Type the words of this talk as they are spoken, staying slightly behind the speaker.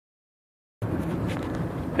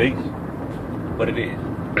Peace. But it is.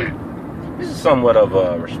 This is somewhat of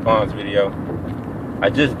a response video. I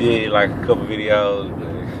just did like a couple videos, but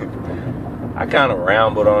I kind of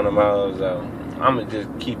rambled on them all, so I'm gonna just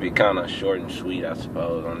keep it kind of short and sweet, I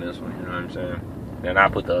suppose, on this one. You know what I'm saying? And I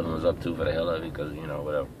put the other ones up too for the hell of it, because you know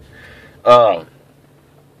whatever.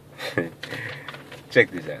 Check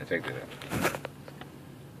this out. Check this out.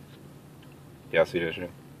 Y'all see that shit?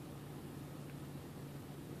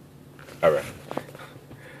 All right.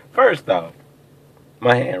 First off,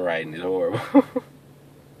 my handwriting is horrible.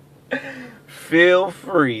 Feel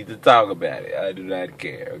free to talk about it. I do not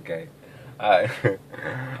care, okay? I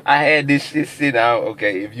had this shit sit out,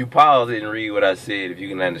 okay? If you pause it and read what I said, if you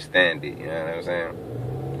can understand it, you know what I'm saying?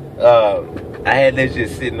 I had that shit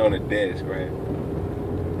sitting on the desk, right?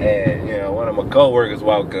 And, you know, one of my co-workers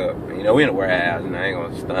walked up. You know, we in a warehouse, and I ain't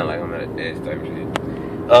gonna stunt like I'm at a desk type shit.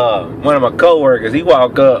 One of my co-workers, he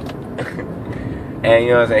walked up. And,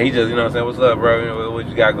 you know what I'm saying, he just, you know what I'm saying, what's up, bro? You know, what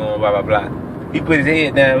you got going, blah, blah, blah. He put his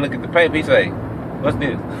head down and look at the paper. He say, what's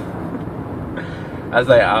this? I was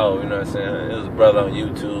like, oh, you know what I'm saying? It was a brother on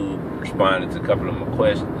YouTube responding to a couple of my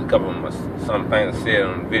questions, some things I said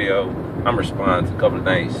on the video. I'm responding to a couple of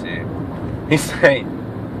things he said. He say,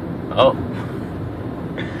 oh.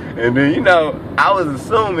 And then, you know, I was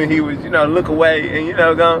assuming he was, you know, look away and, you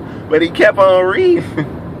know, gone. But he kept on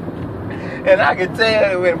reading. And I could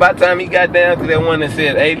tell by the time he got down to that one that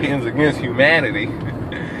said aliens against humanity,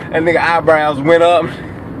 that nigga eyebrows went up.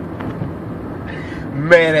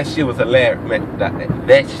 Man, that shit was hilarious. Man,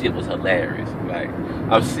 that shit was hilarious. Like,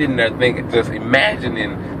 I was sitting there thinking, just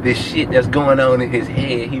imagining this shit that's going on in his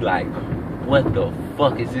head. He like, what the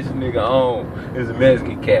fuck is this nigga on? It's a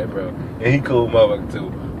Mexican cat, bro. And he cool motherfucker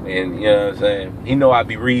too. And you know what I'm saying? He know I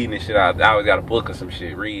be reading and shit. I always got a book or some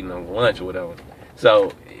shit, reading on lunch or whatever.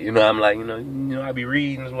 So, you know, I'm like, you know, I be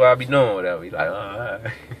reading, is what I be doing, whatever. He's like, oh, all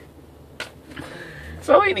right.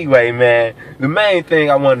 So anyway, man, the main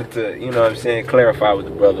thing I wanted to, you know what I'm saying, clarify with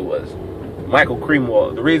the brother was Michael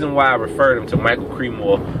Cremore. The reason why I referred him to Michael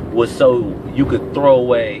Cremore was so you could throw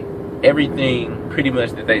away everything pretty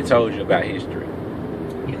much that they told you about history.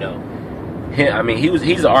 You know, I mean,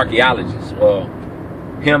 he's an archaeologist. Well,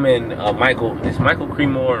 him and Michael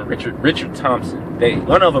Cremore and Richard Thompson.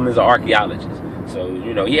 One of them is an archaeologist. So,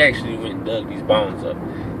 you know, he actually went and dug these bones up.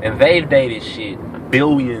 And they've dated shit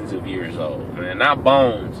billions of years old, man. Not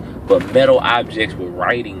bones, but metal objects with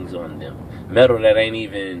writings on them. Metal that ain't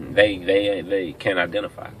even, they can't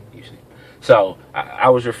identify, you see. So, I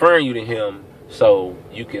was referring you to him so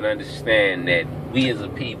you can understand that we as a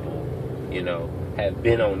people, you know, have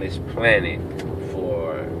been on this planet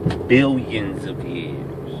for billions of years.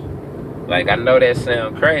 Like, I know that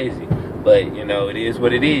sounds crazy, but, you know, it is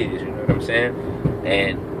what it is, you know what I'm saying?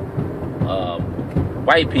 And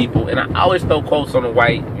white people, and I always throw quotes on the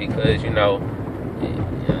white because, you know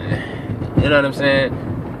what I'm saying?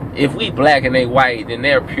 If we black and they white, then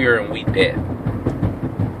they're pure and we deaf.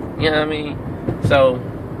 You know what I mean? So,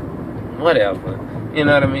 whatever. You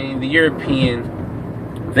know what I mean? The European,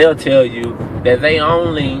 they'll tell you that they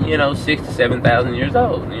only, you know, 6,000 to 7,000 years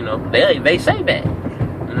old. You know, they say that.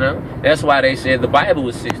 You know, that's why they said the Bible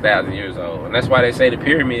was 6,000 years old, and that's why they say the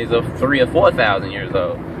pyramids are 3,000 or 4,000 years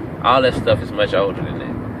old. All that stuff is much older than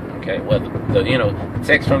that. Okay, well, the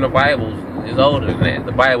text from the Bible is older than that.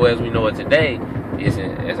 The Bible, as we know it today,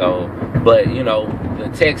 isn't as old, but you know, the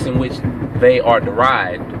text in which they are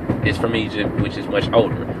derived is from Egypt, which is much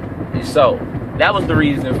older. And so that was the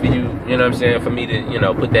reason for you, you know what I'm saying, for me to, you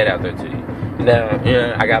know, put that out there to you. Now, you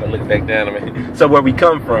know, I gotta look back down. I mean, so where we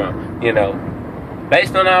come from, you know.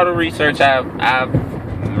 Based on all the research I've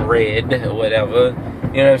read or whatever,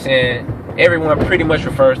 you know what I'm saying, everyone pretty much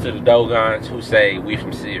refers to the Dogons who say we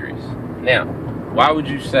from Sirius. Now, why are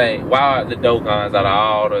the Dogons out of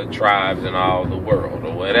all the tribes in all the world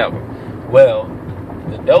or whatever? Well,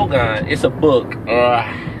 the Dogon, it's a book.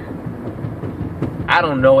 I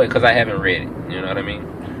don't know it because I haven't read it, you know what I mean?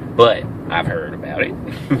 But I've heard about it.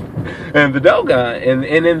 And the Dogon, and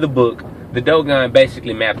in the book, the Dogon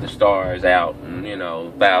basically mapped the stars out, you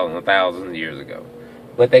know, thousands of years ago.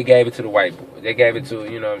 But they gave it to the white boy. They gave it to,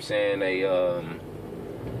 you know what I'm saying, a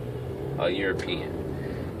European.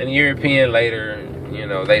 And the European later, you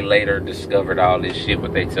know, they later discovered all this shit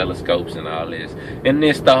with their telescopes and all this. And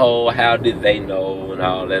it's the whole, how did they know and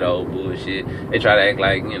all that old bullshit. They try to act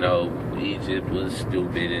like, you know, Egypt was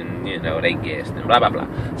stupid and, you know, they guessed and blah, blah, blah.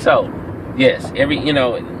 So, yes, they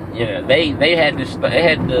had the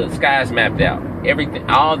skies mapped out. Everything,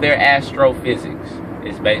 all their astrophysics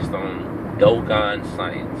is based on Dogon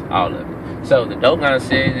science, all of it. So the Dogon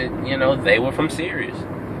said that, you know, they were from Sirius.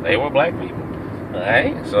 They were black people.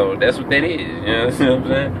 Alright, so that's what that is. You know what I'm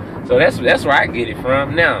saying? So that's where I get it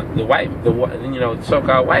from. Now, the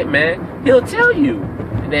so-called white man, he'll tell you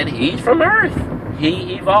that he's from Earth.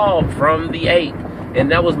 He evolved from the ape,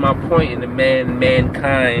 and that was my point in the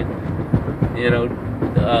mankind,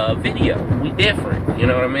 video. We different. You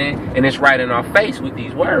know what I mean? And it's right in our face with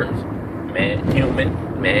these words, man,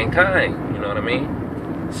 human, mankind. You know what I mean?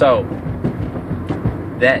 So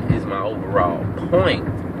that is my overall point.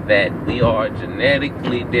 That we are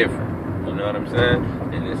genetically different. You know what I'm saying?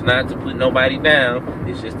 And it's not to put nobody down.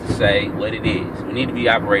 It's just to say what it is. We need to be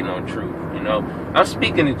operating on truth. I'm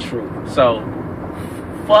speaking the truth. So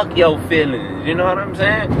fuck your feelings. You know what I'm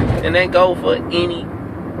saying? And that go for any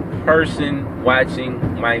person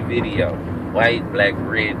watching my video. White, black,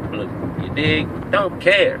 red, blue. You dig? Don't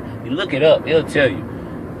care. You look it up. It'll tell you.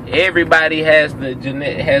 Everybody has 1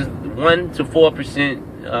 to 4%.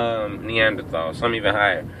 Neanderthal, some even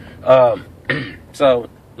higher. So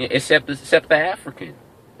except the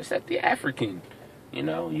African,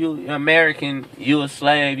 you American, you a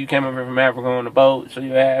slave, you came over from Africa on the boat, so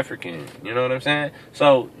you're African. You know what I'm saying?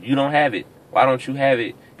 So you don't have it. Why don't you have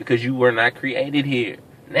it? Because you were not created here.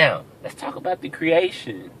 Now let's talk about the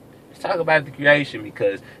creation.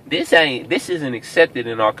 Because this isn't accepted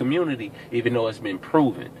in our community, even though it's been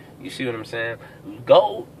proven. You see what I'm saying?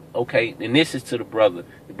 Okay, and this is to the brother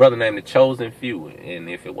named the Chosen Few. And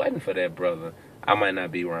if it wasn't for that brother, I might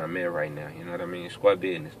not be where I'm at right now. You know what I mean? Squad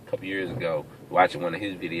Business. A couple years ago, watching one of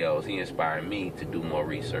his videos, he inspired me to do more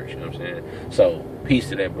research. You know what I'm saying? So, peace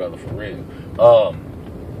to that brother for real.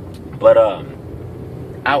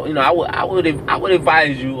 I would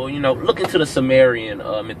advise you, look into the Sumerian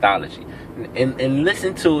mythology and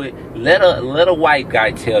listen to it. Let a white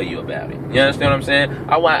guy tell you about it. You understand what I'm saying?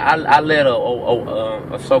 I let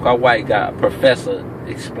a so-called white guy, a professor,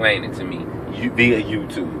 explain it to me via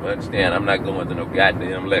YouTube. Understand? I'm not going to no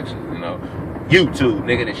goddamn lectures. YouTube,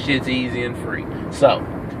 nigga, the shit's easy and free. So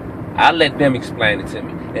I let them explain it to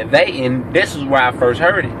me, and this is where I first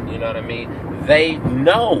heard it. You know what I mean? They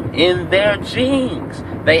know in their genes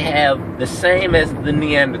they have the same as the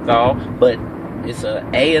Neanderthal, but it's a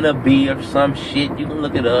A and a B or some shit. You can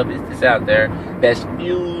look it up. It's out there. That's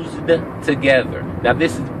fused together. Now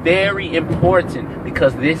this is very important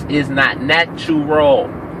because this is not natural.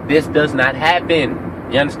 This does not happen.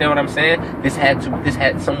 You understand what I'm saying?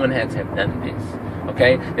 Someone had to have done this.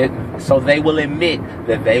 Okay? So they will admit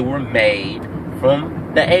that they were made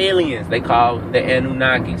from the aliens. They call the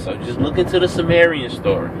Anunnaki. So just look into the Sumerian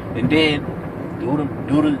story and then do the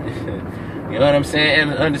you know what I'm saying?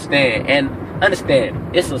 And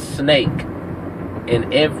understand it's a snake in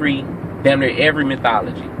damn near every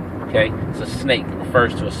mythology. Okay? It's a snake. It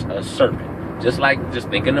refers to a serpent. Just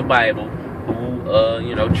think in the Bible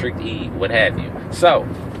who tricked Eve, what have you. So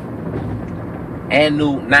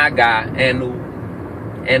Anunnaki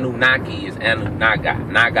is Anunaga.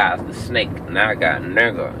 Naga is the snake.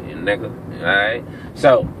 Nigga. Alright?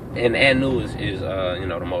 So, and Anu is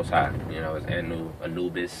the Most High. It's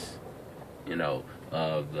Anubis, the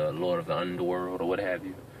Lord of the Underworld or what have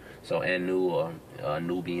you. So Anu,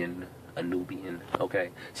 Nubian, okay?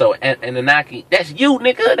 So Anunnaki, that's you,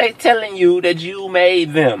 nigga. They telling you that you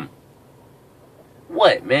made them.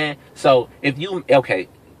 What, man? So okay,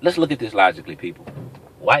 let's look at this logically, people.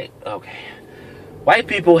 White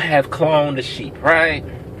people have cloned the sheep, right?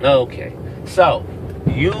 Okay. So,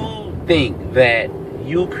 you think that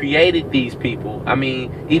you created these people. I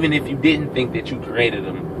mean, even if you didn't think that you created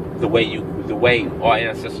them the way our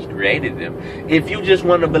ancestors created them, if you just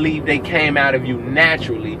want to believe they came out of you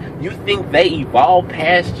naturally, you think they evolved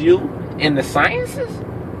past you in the sciences?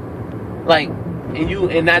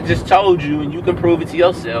 And I just told you, and you can prove it to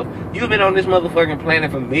yourself, you've been on this motherfucking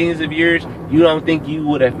planet for millions of years. You don't think you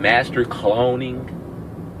would have mastered cloning?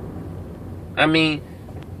 I mean,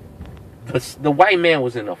 the white man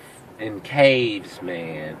was in caves,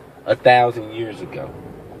 man, 1,000 years ago.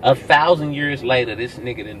 1,000 years later, this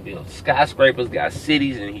nigga done built skyscrapers, got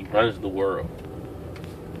cities, and he runs the world.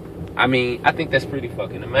 I mean, I think that's pretty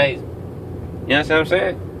fucking amazing. You understand what I'm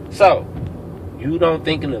saying? So, you don't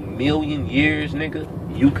think in a million years, nigga,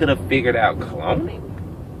 you could have figured out cloning?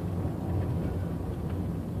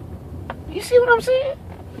 You see what I'm saying?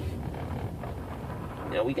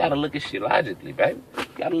 We gotta look at shit logically, baby.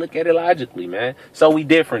 Gotta look at it logically, man. So we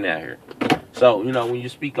different out here. So, when you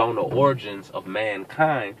speak on the origins of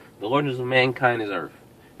mankind, the origins of mankind is Earth.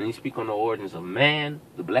 When you speak on the origins of man,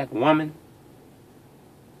 the black woman,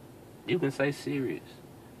 you can say serious.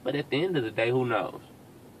 But at the end of the day, who knows?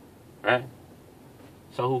 Right?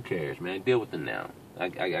 So who cares, man? Deal with the noun.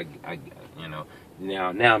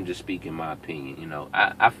 Now I'm just speaking my opinion.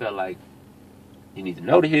 I feel like You need to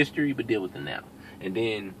know the history, but deal with the now. And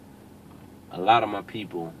then a lot of my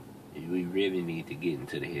people, we really need to get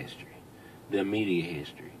into the history, the immediate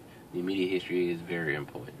history. The immediate history is very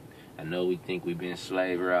important. I know we think we've been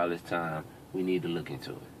slavery all this time. We need to look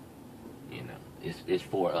into it. You know, it's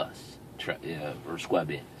for us, for squad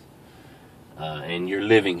business, and your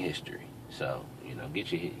living history. So you know,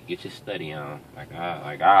 get your study on, like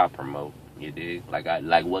I promote. You dig?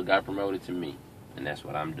 Like what got promoted to me, and that's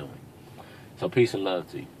what I'm doing. So peace and love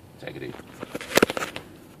to you. Take it easy.